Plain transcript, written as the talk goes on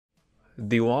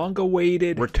The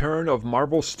long-awaited return of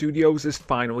Marvel Studios is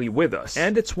finally with us,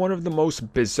 and it's one of the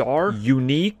most bizarre,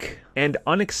 unique, and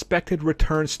unexpected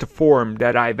returns to form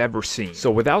that I've ever seen. So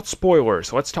without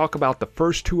spoilers, let's talk about the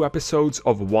first 2 episodes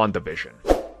of WandaVision.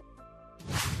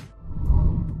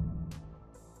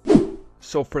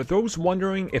 So for those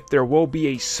wondering if there will be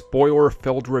a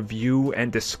spoiler-filled review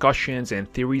and discussions and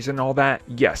theories and all that,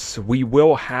 yes, we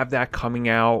will have that coming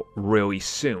out really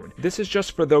soon. This is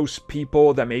just for those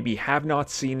people that maybe have not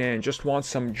seen it and just want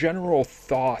some general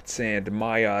thoughts and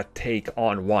my take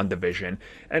on WandaVision,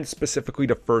 and specifically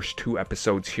the first 2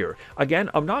 episodes here. Again,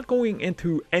 I'm not going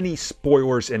into any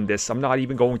spoilers in this. I'm not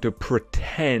even going to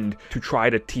pretend to try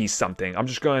to tease something. I'm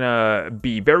just going to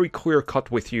be very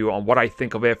clear-cut with you on what I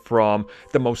think of it from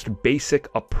the most basic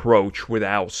approach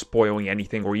without spoiling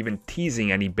anything or even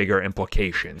teasing any bigger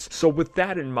implications. So with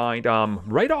that in mind,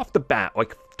 right off the bat,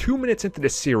 like 2 minutes into the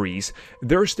series,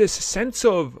 there's this sense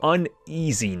of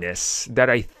uneasiness that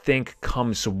I think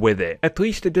comes with it. At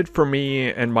least it did for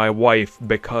me and my wife,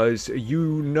 because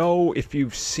you know, if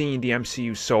you've seen the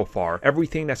MCU so far,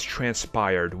 everything that's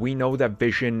transpired, we know that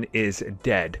Vision is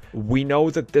dead. We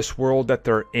know that this world that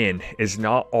they're in is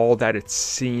not all that it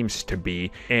seems to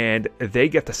be, and they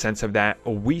get the sense of that.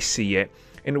 We see it.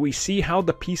 And we see how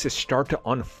the pieces start to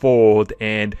unfold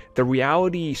and the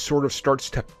reality sort of starts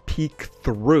to peek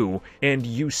through, and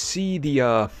you see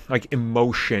the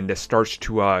emotion that starts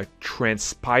to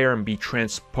transpire and be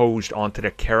transposed onto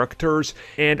the characters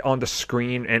and on the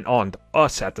screen and on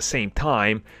us at the same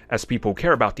time as people who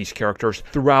care about these characters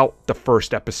throughout the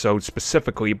first episode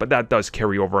specifically, but that does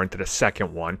carry over into the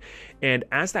second one. And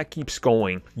as that keeps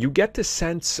going, you get the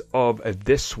sense of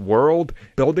this world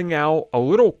building out a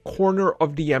little corner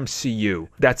of the MCU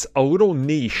that's a little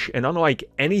niche and unlike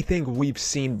anything we've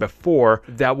seen before,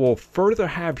 that will further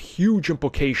have huge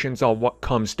implications on what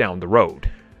comes down the road.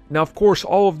 Now, of course,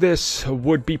 all of this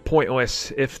would be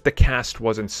pointless if the cast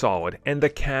wasn't solid, and the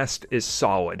cast is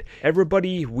solid.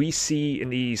 Everybody we see in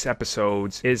these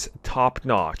episodes is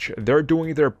top-notch. They're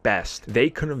doing their best. They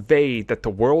convey that the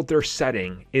world they're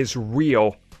setting is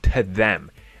real to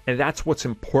them. And that's what's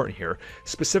important here.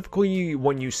 Specifically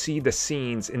when you see the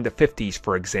scenes in the 50s,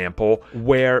 for example,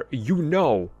 where you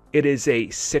know it is a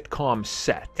sitcom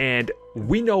set, and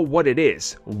we know what it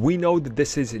is. We know that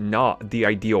this is not the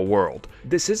ideal world.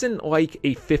 This isn't like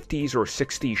a 50s or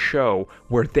 60s show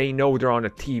where they know they're on a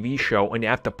TV show and they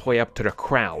have to play up to the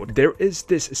crowd. There is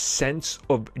this sense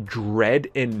of dread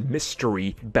and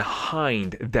mystery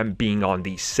behind them being on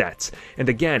these sets. And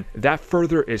again, that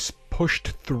further is pushed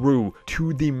through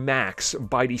to the max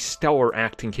by the stellar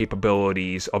acting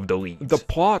capabilities of the leads. The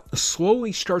plot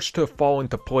slowly starts to fall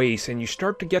into place, and you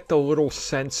start to get the little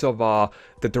sense of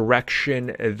the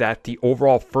direction that the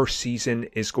overall first season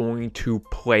is going to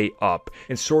play up,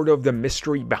 and sort of the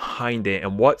mystery behind it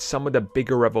and what some of the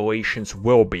bigger revelations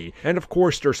will be. And of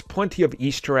course, there's plenty of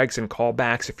Easter eggs and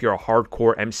callbacks if you're a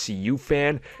hardcore MCU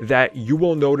fan that you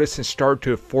will notice and start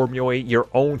to formulate your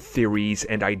own theories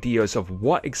and ideas of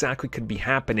what exactly could be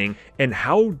happening and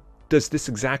how does this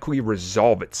exactly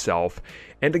resolve itself.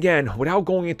 And again, without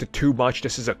going into too much,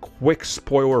 this is a quick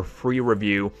spoiler-free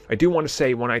review. I do want to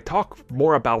say, when I talk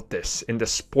more about this in the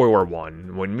spoiler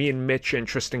one, when me and Mitch and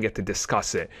Tristan get to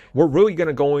discuss it, we're really going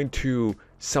to go into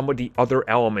some of the other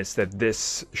elements that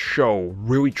this show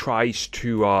really tries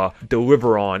to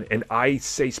deliver on, and I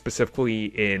say specifically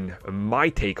in my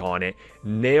take on it,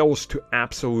 nails to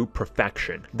absolute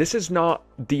perfection. This is not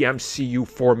the MCU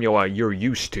formula you're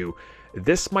used to.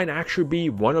 This might actually be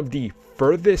one of the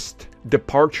furthest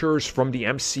departures from the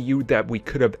MCU that we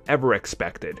could have ever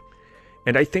expected.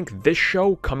 And I think this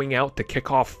show coming out to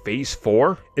kick off Phase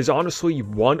 4 is honestly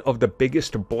one of the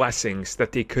biggest blessings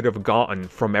that they could have gotten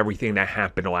from everything that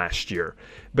happened last year,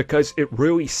 because it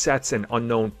really sets an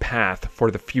unknown path for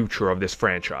the future of this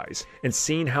franchise. And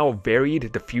seeing how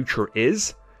varied the future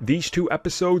is, these 2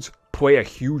 episodes play a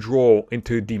huge role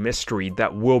into the mystery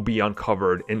that will be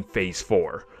uncovered in Phase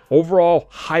 4. Overall,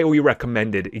 highly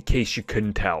recommended in case you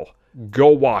couldn't tell. Go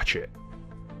watch it.